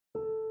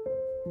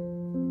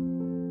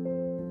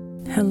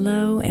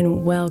Hello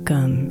and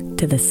welcome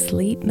to the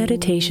Sleep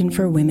Meditation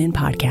for Women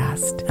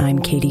podcast. I'm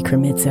Katie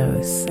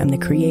Kremitzos. I'm the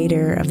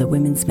creator of the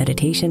Women's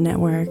Meditation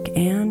Network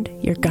and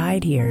your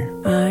guide here.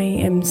 I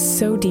am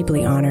so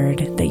deeply honored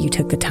that you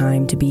took the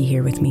time to be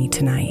here with me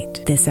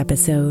tonight. This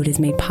episode is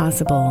made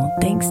possible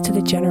thanks to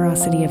the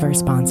generosity of our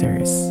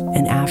sponsors.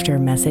 And after a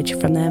message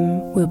from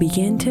them, we'll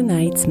begin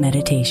tonight's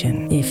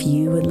meditation. If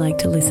you would like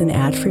to listen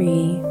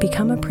ad-free,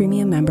 become a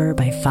premium member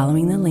by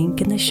following the link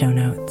in the show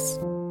notes.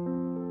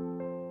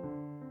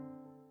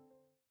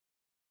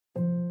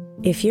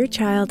 If your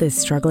child is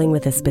struggling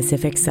with a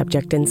specific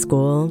subject in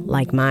school,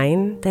 like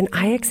mine, then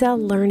IXL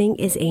Learning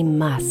is a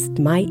must.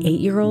 My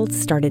 8-year-old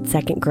started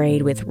second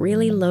grade with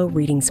really low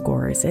reading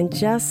scores and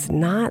just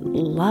not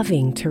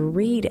loving to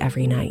read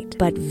every night.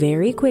 But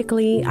very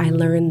quickly, I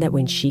learned that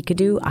when she could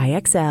do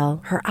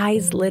IXL, her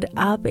eyes lit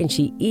up and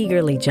she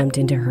eagerly jumped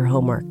into her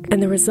homework.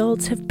 And the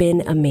results have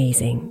been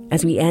amazing.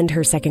 As we end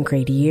her second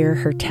grade year,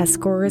 her test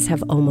scores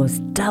have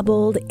almost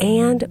doubled,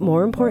 and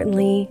more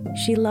importantly,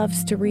 she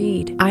loves to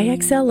read.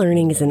 IXL Learning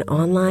is an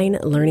online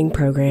learning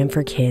program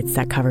for kids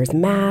that covers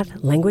math,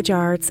 language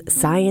arts,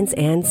 science,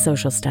 and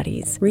social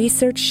studies.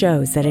 Research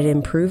shows that it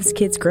improves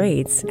kids'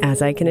 grades,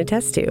 as I can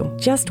attest to.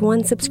 Just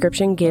one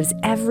subscription gives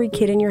every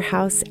kid in your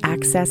house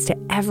access to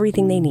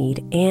everything they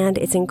need, and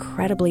it's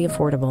incredibly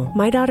affordable.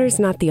 My daughter's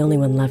not the only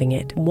one loving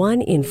it.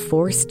 1 in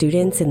 4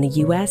 students in the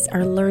U.S.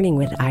 are learning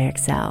with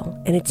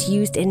IXL, and it's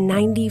used in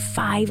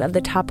 95 of the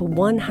top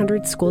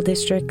 100 school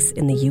districts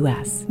in the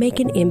U.S.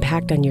 Make an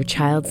impact on your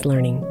child's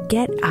learning.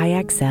 Get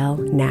IXL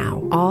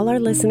now. All our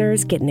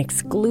listeners get an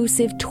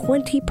exclusive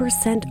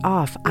 20%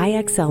 off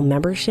IXL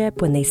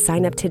membership when they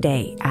sign up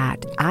today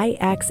at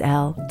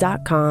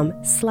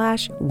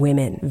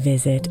IXL.com/women.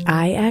 Visit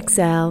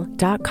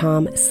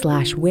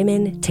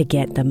IXL.com/women to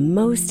get the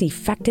most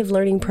effective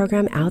learning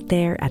program out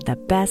there at the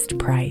best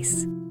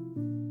price.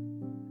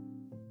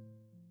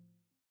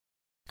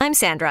 I'm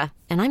Sandra,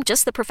 and I'm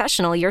just the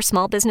professional your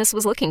small business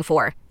was looking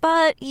for.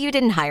 But you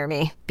didn't hire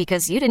me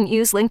because you didn't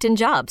use LinkedIn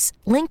Jobs.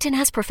 LinkedIn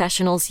has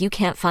professionals you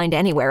can't find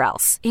anywhere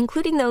else,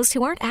 including those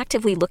who aren't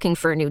actively looking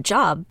for a new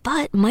job,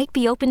 but might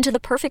be open to the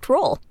perfect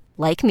role,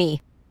 like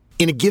me.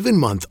 In a given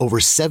month, over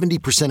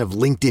 70% of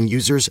LinkedIn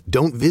users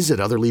don't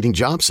visit other leading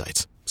job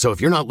sites. So if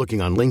you're not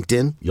looking on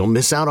LinkedIn, you'll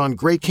miss out on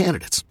great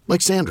candidates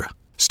like Sandra.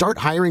 Start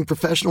hiring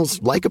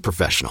professionals like a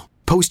professional.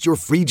 Post your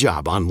free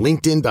job on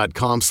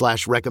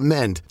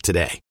linkedin.com/recommend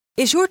today.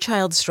 Is your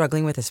child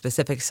struggling with a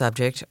specific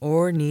subject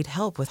or need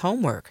help with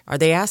homework? Are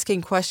they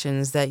asking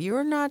questions that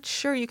you're not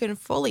sure you can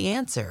fully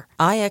answer?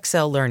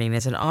 IXL Learning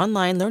is an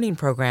online learning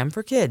program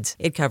for kids.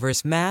 It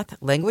covers math,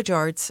 language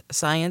arts,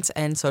 science,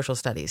 and social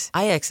studies.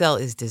 IXL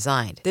is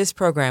designed. This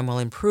program will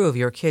improve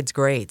your kids'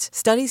 grades.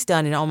 Studies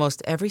done in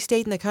almost every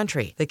state in the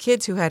country. The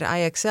kids who had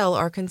IXL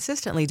are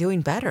consistently doing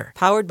better.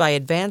 Powered by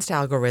advanced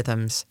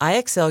algorithms,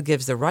 IXL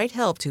gives the right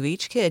help to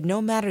each kid no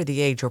matter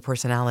the age or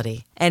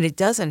personality. And it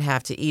doesn't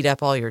have to eat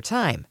up all your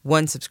time.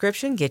 One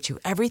subscription gets you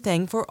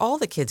everything for all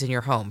the kids in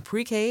your home,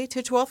 pre-K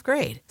to 12th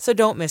grade. So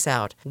don't miss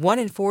out. 1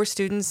 in 4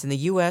 students in the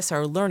U.S.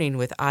 are learning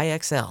with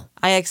IXL.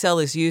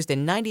 IXL is used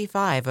in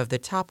 95 of the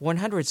top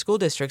 100 school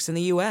districts in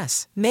the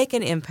U.S. Make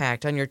an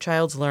impact on your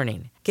child's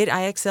learning. Get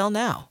IXL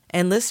now.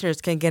 And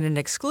listeners can get an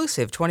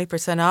exclusive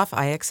 20% off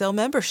IXL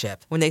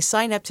membership when they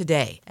sign up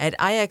today at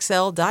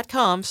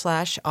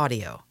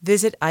IXL.com/audio.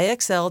 Visit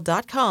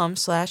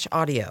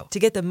IXL.com/audio to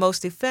get the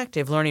most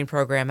effective learning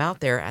program out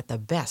there at the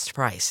best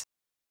price.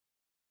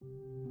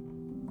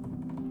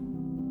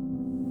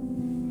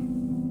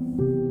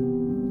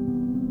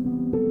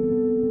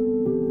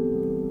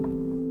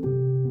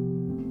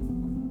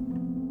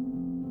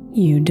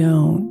 You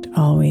don't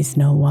always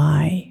know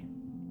why.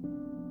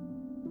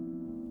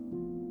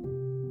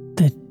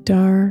 The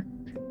dark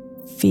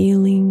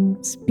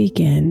feelings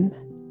begin.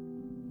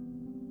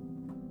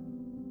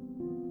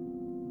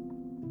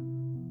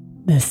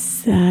 The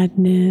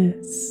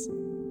sadness,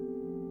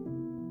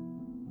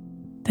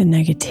 the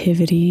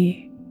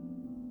negativity,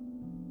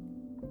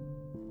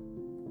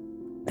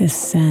 the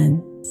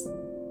sense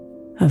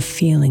of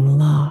feeling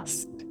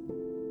lost.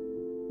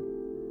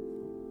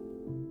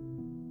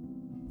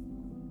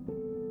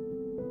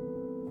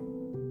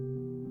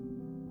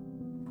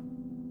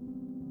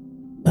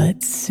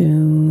 But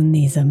soon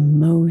these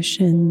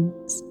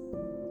emotions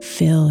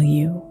fill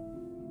you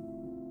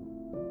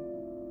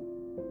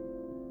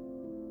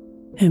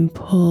and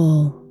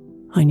pull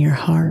on your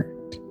heart.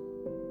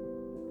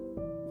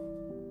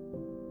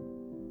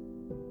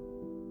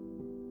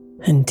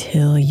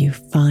 Until you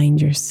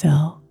find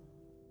yourself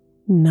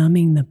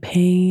numbing the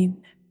pain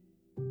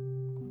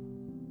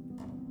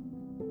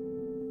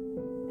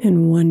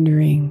and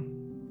wondering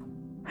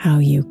how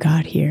you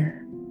got here.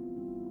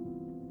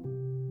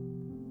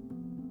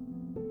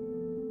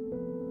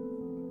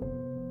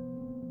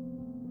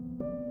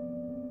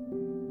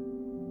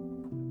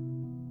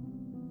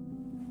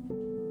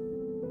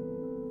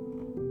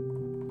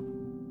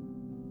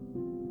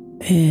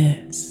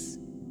 This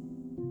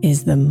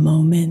is the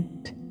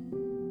moment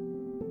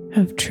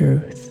of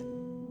truth.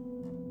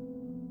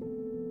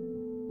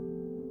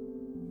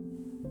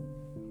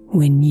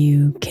 when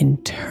you can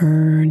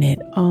turn it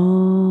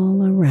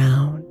all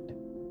around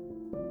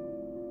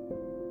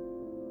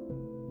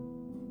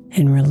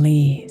and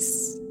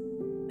release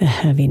the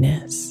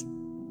heaviness.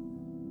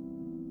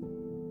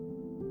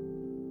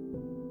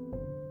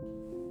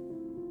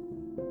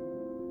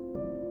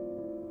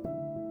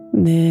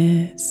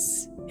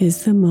 This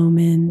is the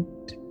moment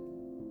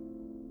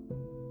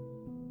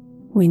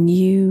when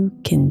you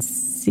can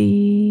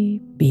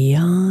see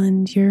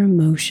beyond your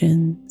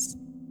emotions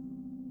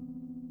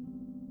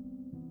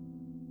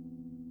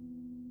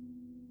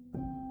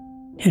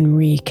and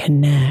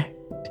reconnect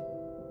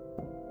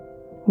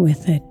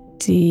with the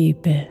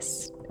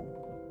deepest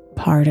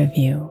part of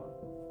you.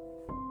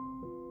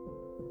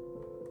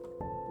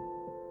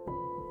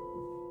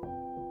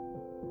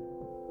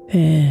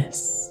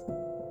 This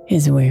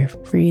is where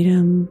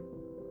freedom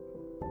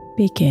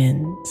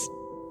begins.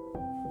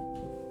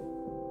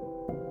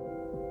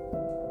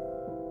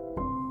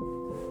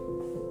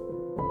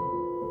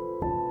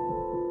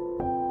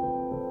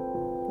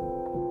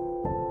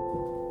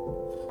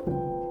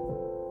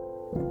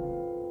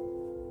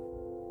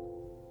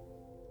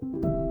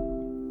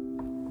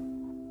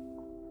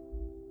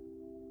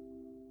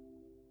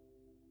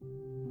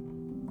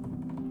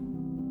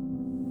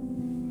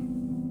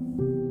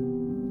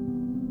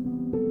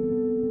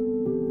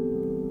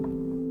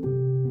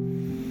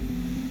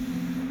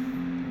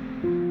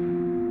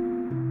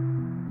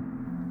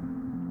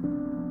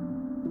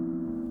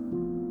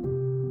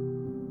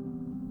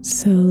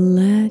 So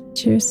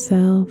let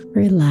yourself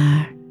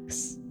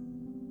relax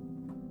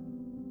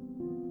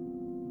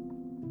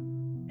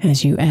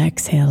as you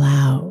exhale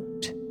out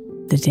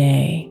the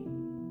day.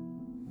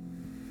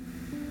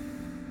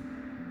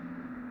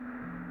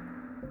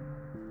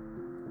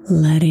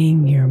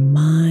 Letting your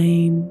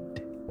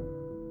mind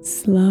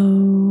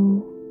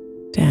slow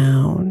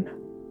down.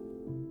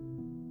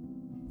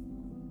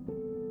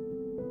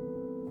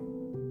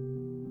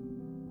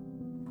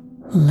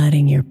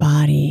 Letting your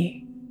body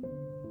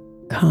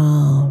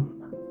calm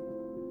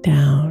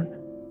down.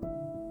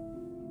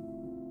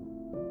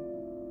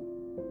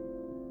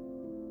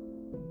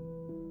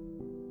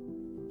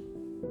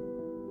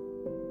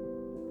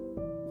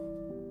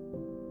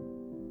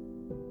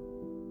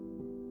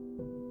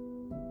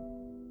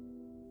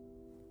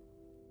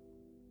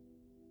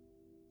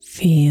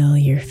 Feel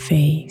your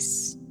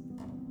face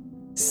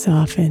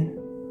soften.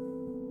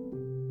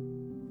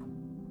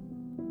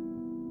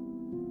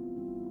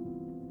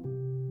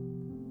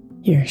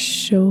 Your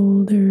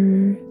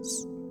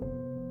shoulders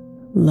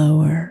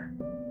lower.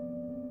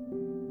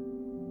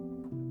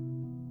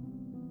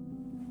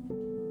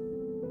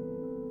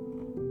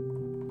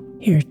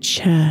 Your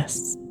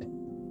chest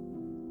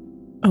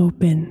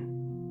open.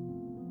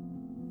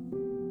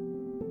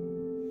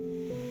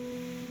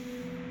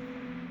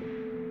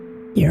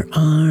 Your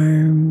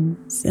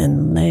arms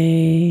and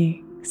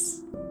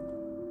legs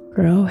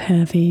grow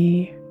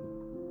heavy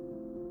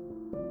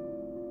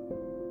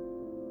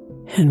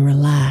and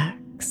relax.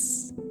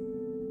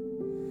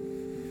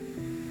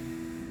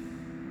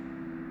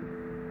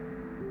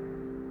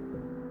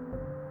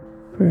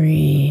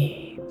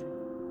 Breathe.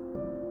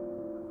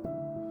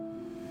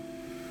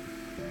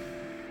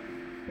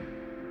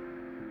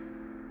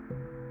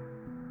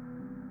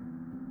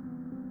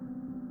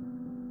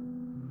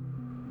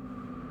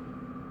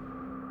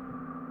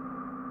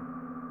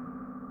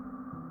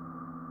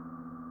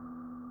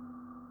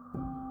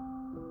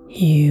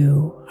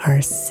 You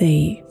are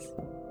safe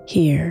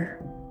here.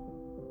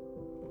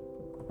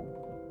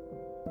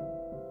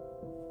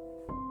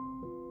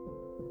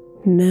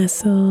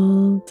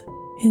 Nestled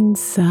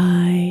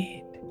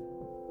inside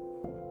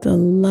the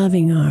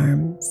loving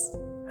arms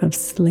of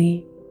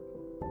sleep.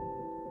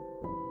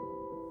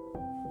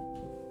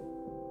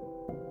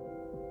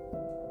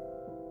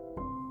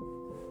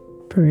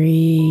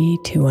 Free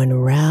to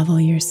unravel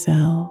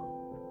yourself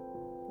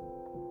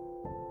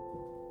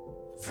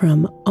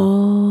from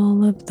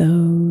all of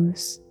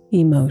those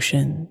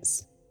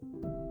emotions.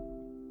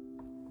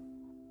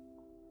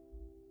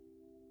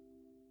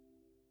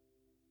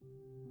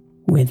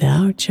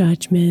 Without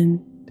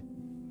judgment,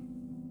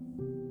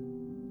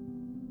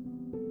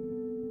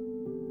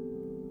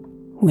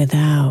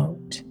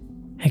 without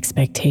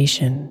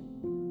expectation,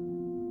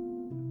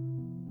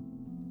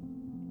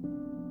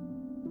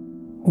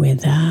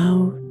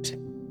 without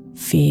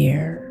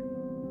fear.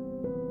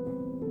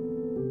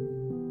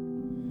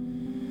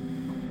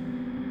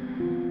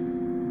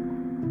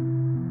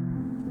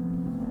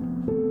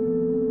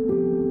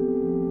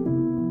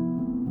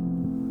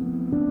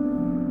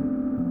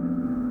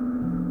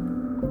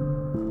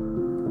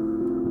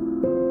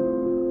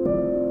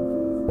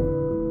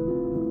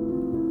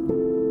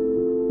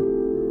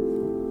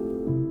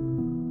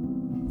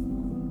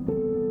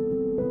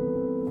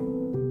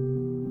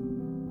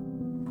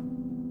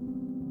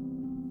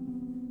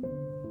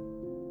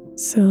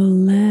 So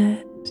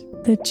let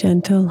the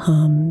gentle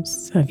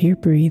hums of your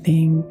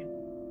breathing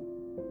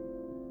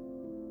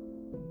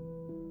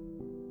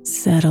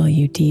settle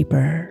you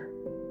deeper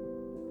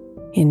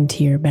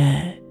into your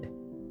bed.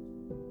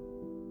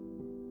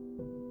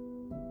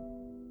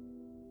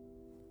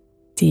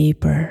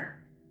 deeper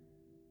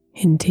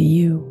into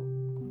you.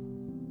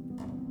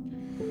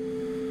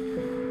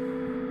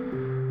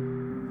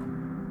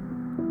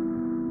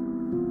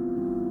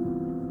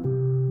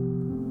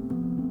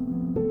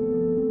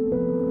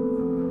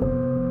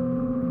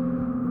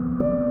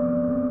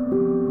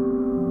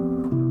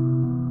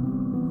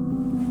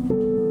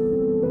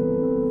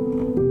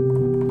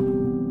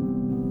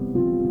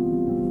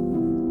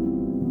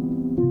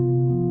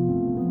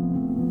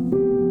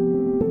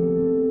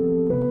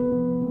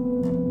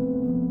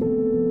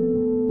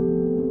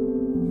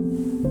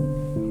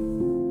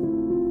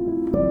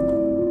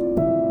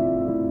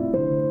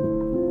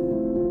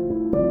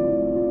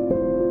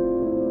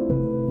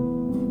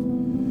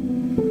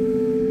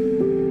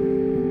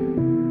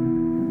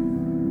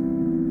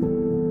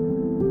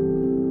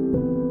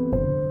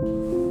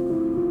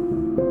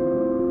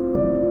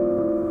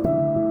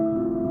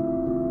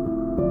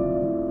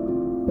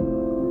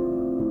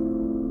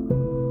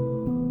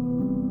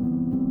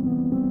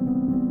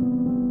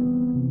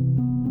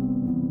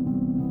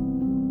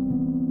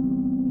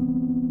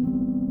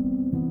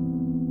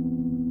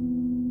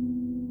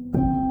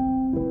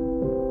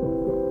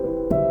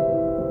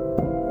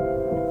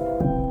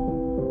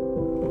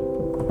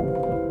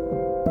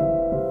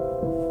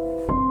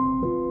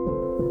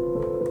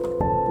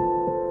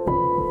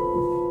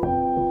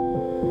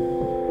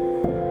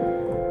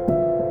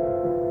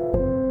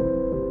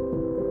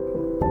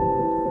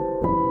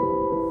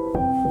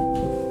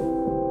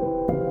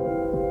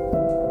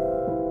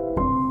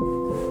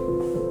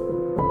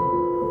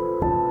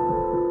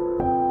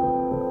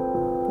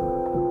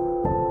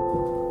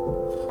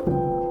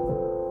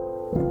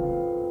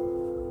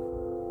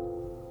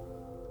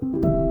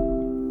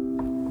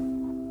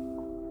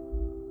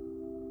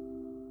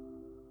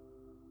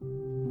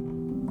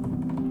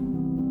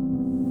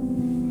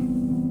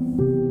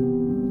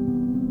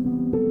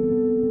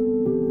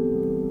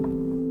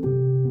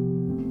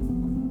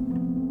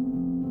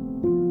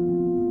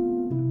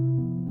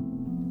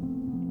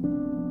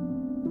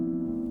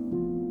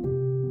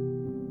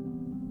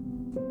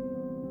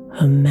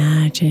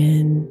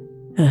 Imagine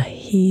a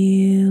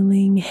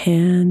healing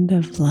hand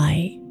of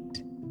light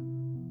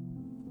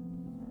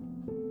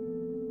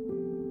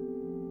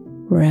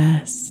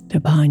rest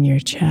upon your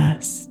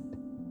chest.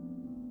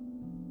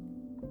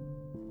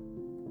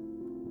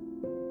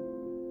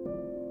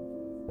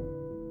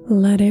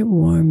 Let it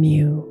warm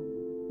you,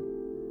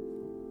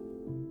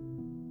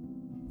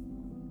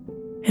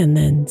 and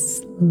then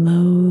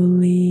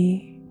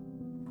slowly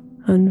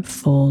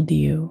unfold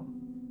you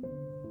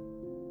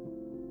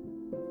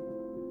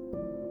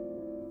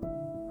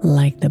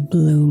like the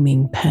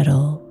blooming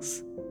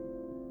petals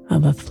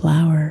of a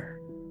flower.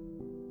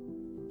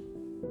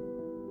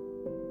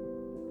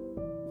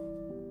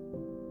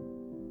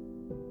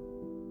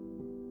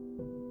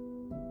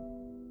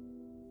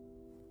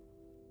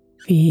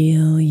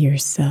 Feel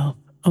yourself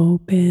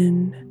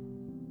open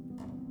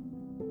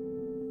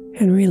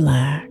and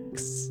relax.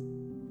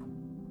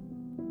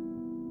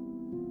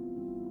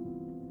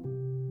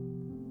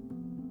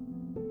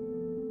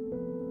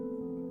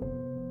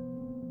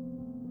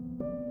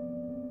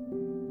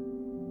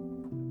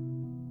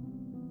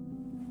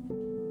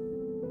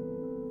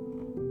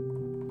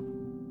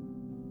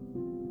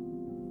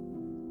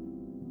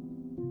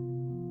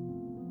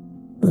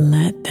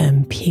 Let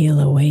them peel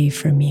away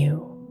from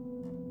you.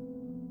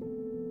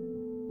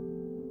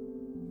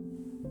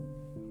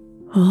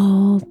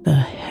 All the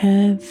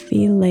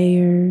heavy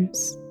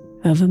layers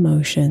of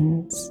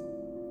emotions.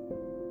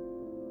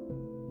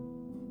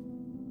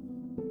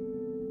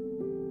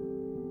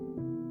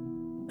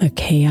 The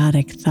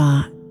chaotic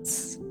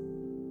thoughts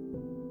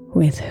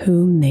with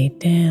whom they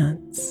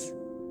dance.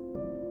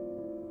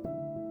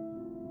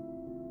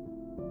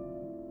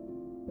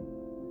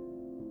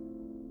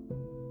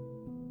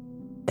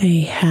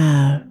 They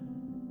have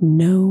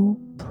no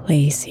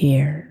place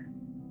here.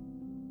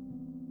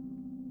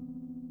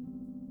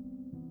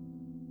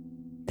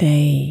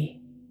 They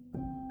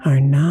are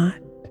not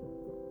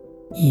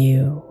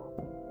you.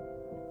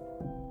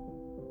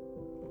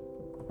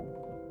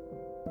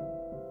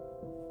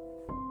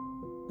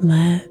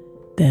 Let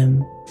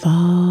them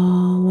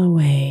fall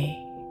away.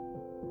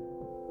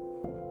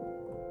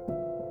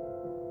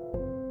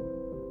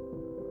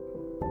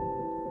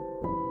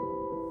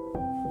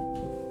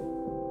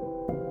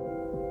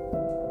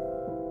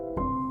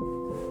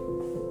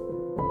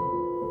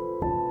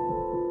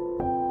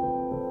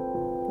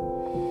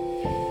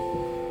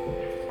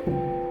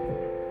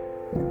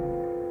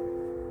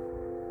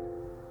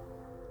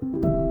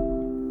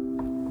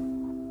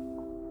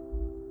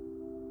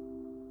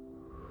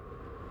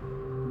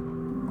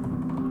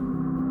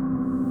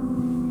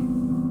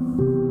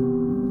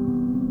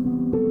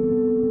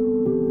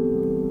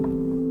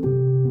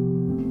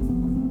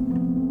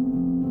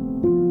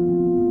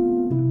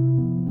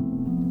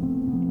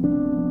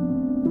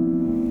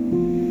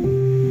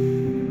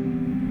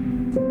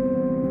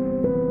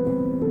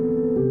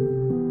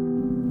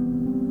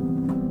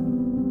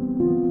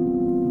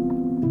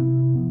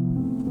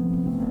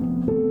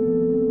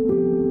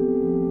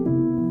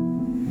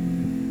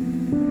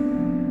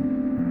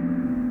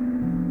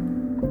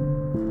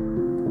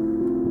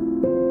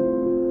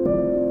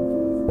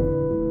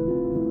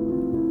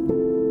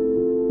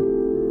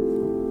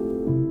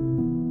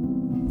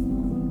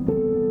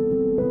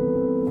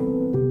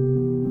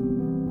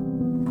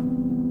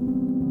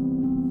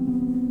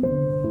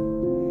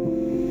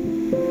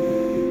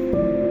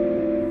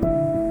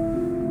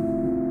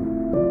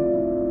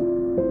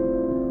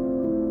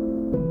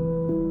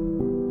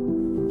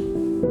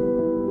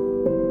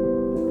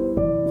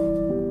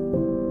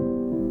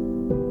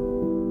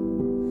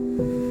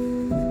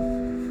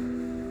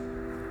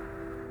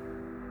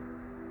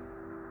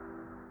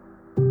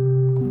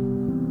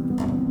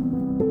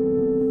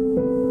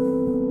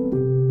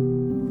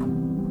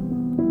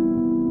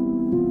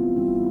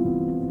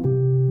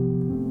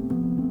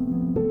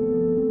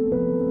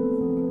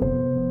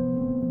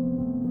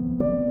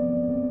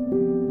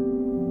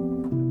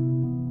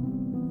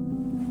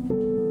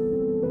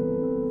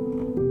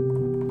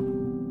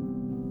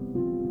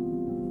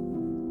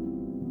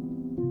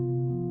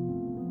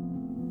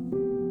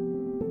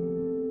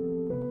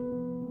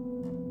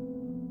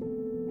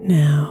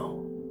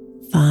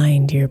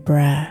 find your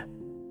breath.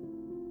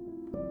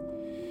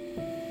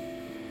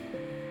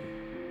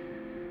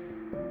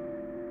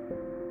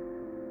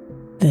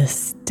 The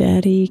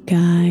steady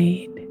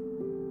guide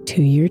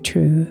to your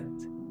truth.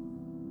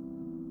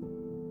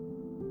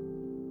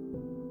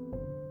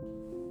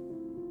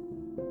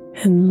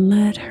 And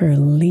let her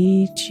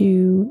lead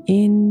you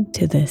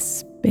into the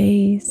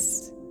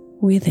space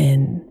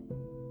within,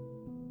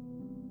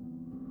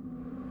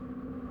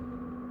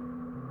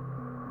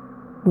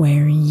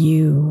 where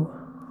you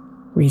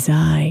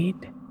reside.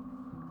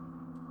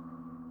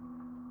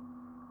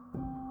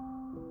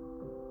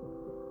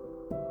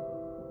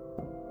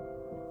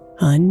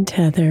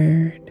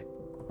 Untethered,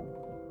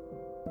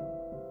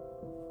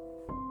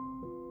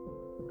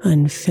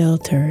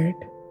 unfiltered,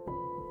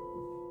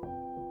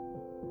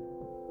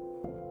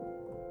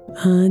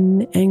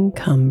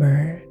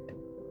 unencumbered.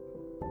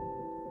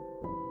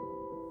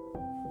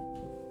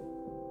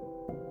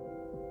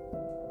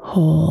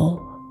 Whole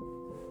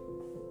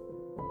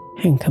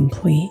and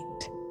complete.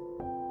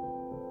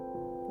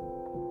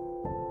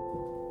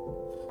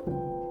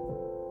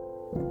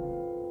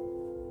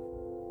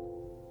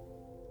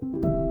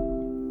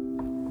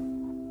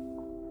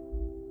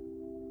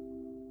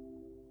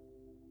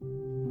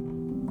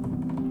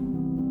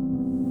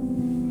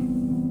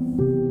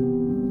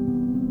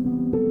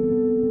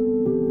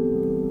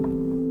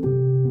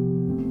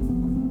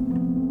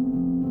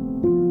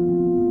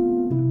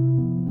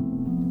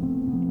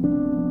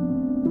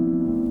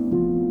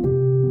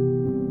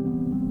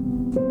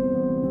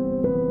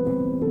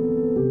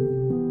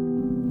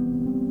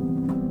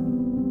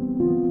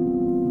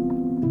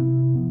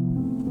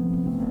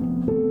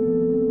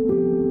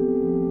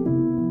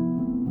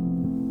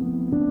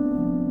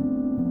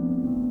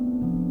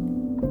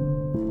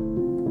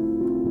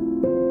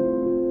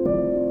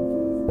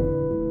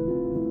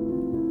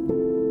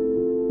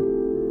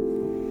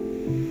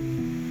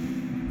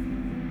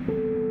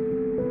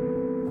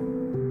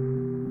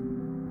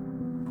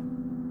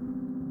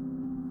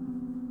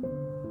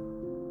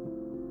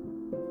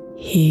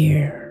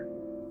 Here,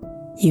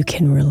 you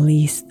can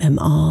release them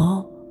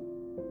all.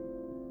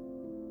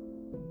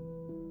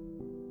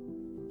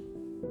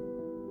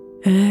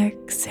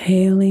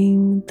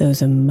 Exhaling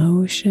those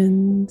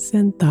emotions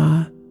and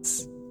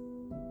thoughts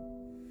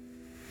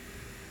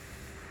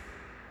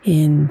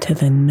into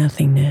the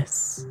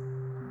nothingness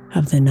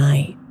of the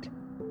night.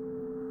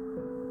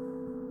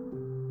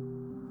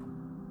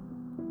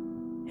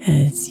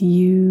 As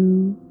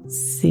you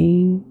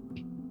sink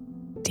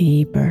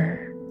deeper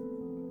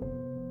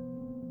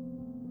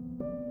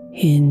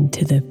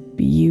into the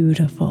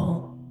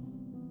beautiful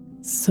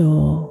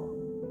soul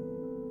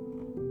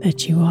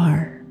that you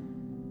are.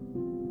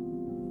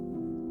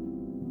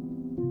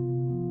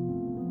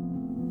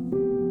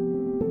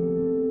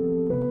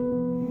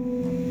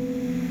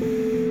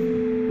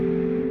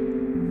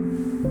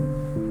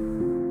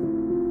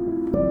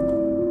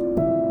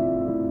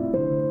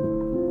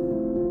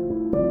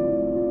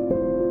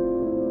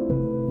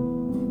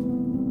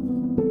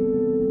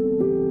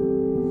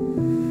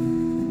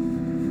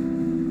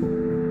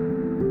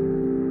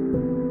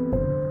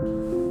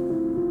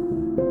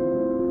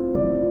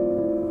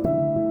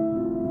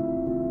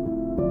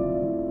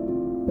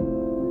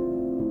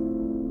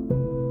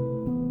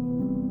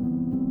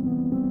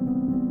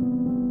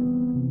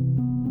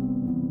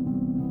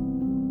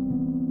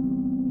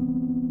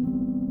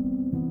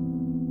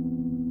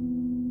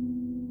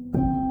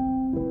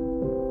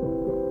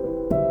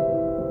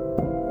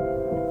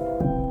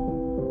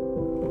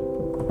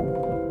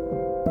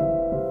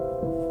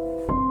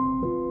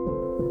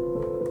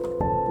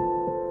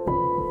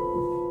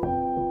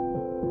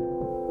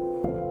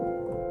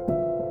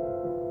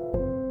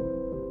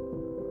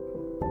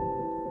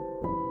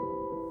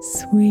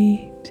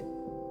 Sweet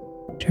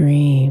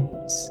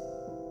dreams,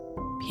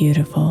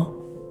 beautiful.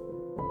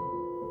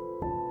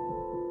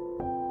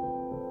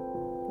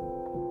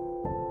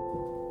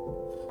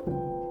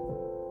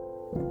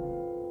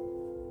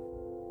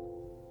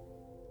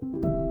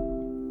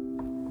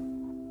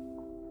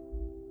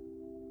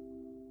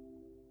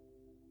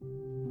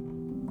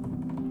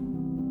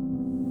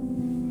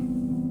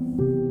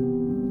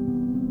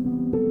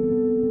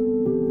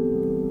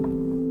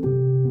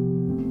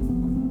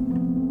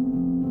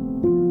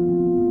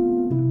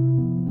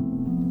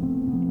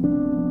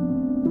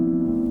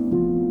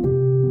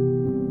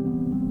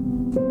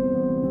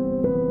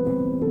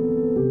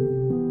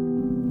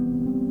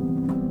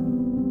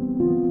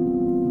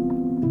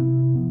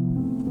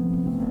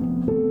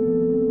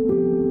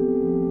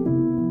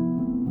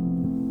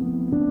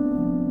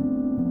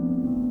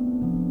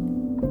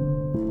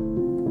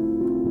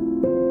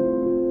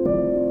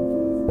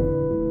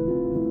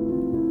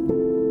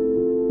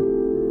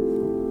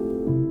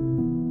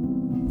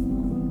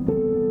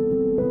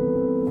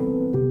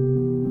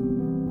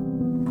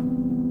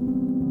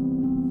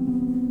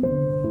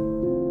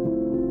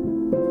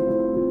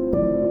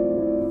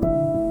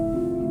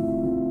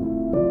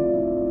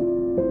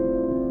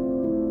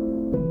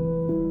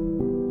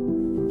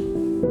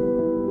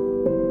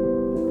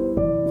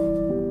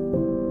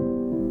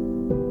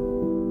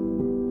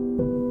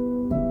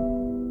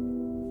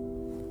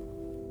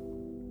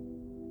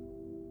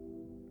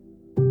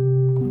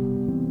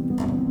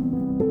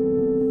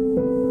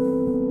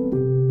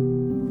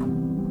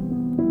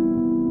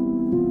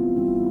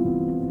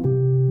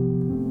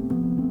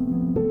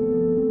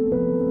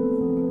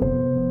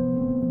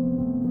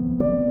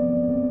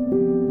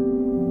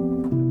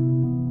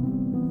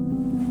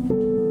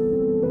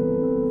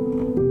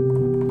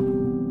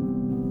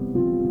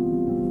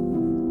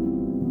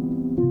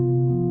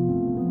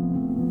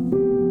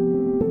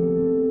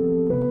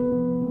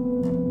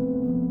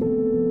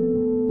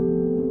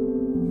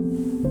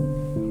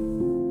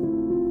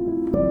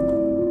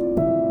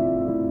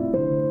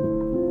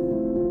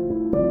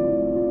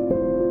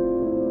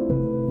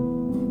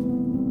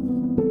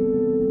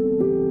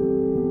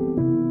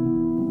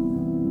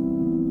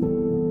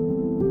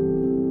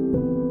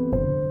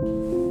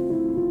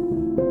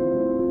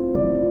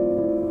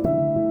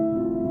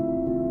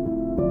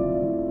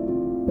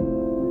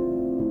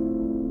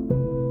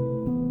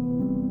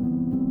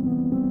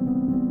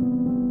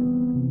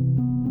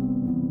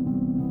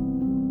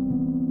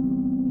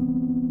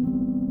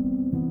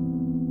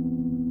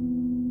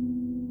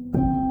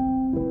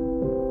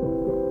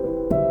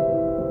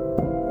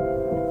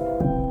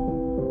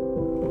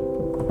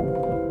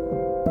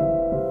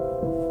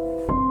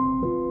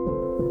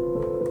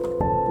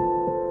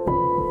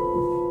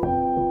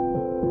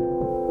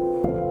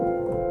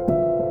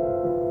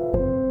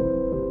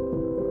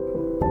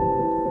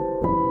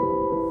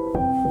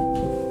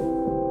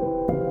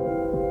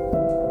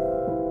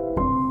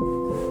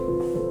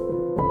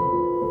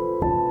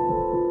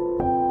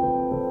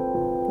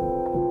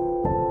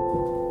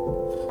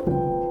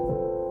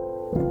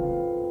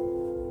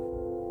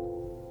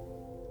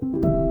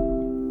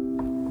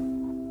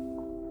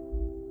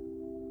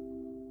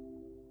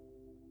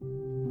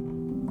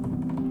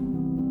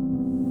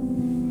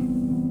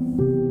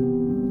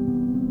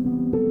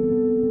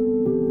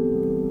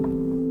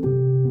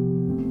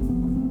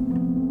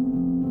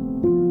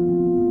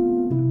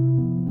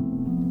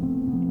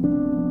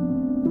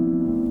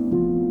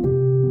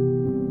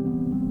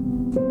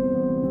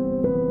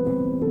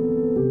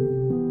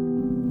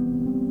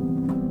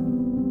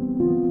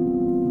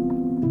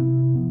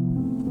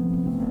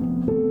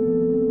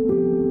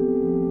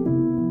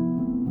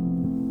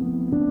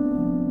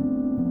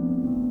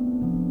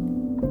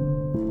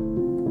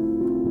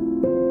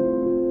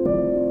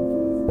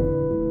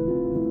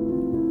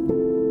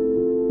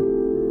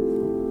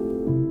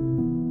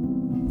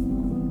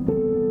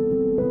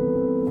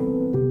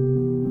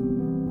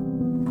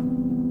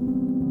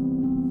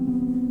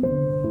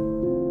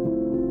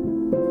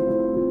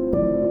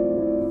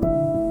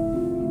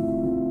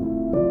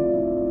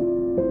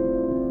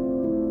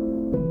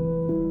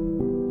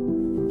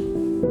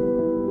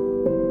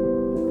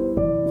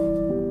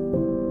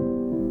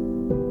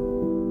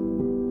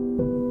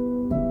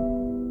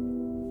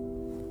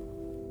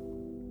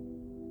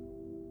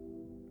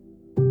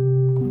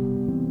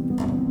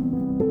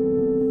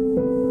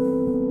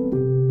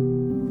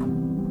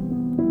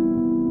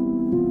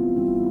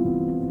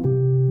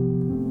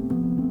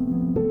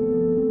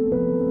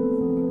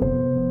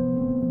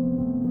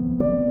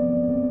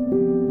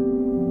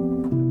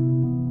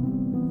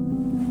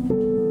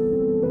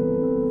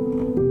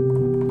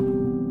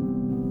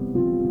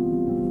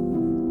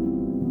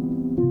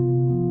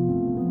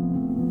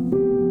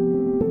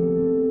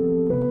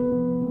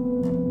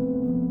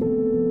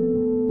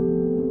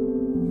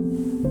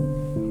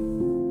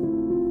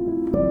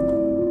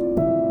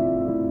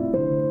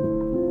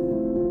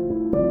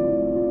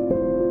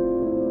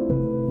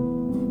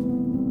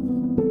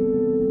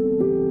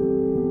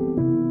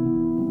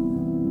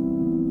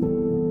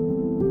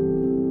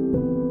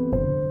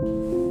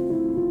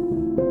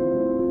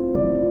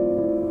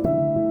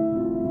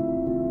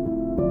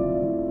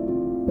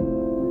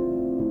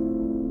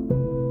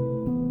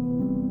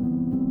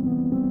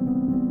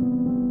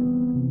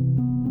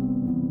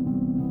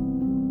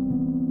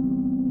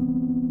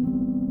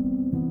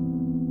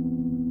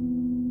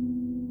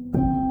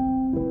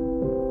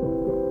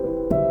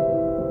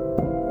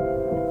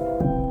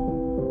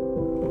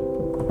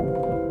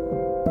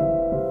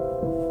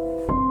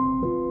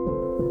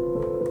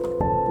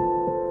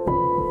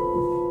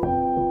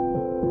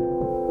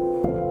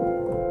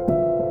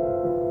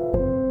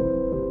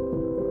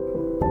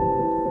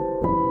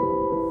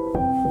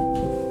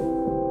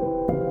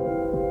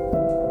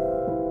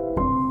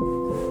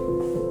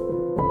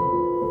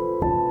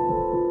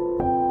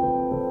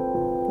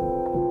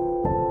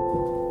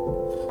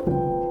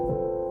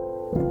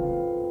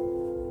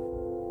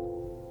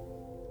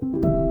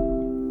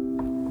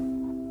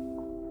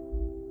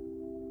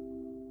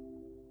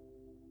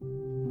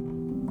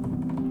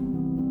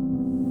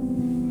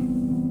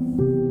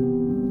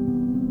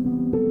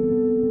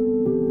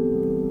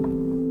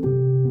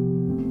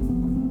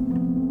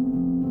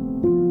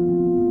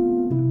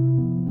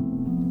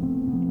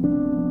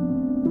 you.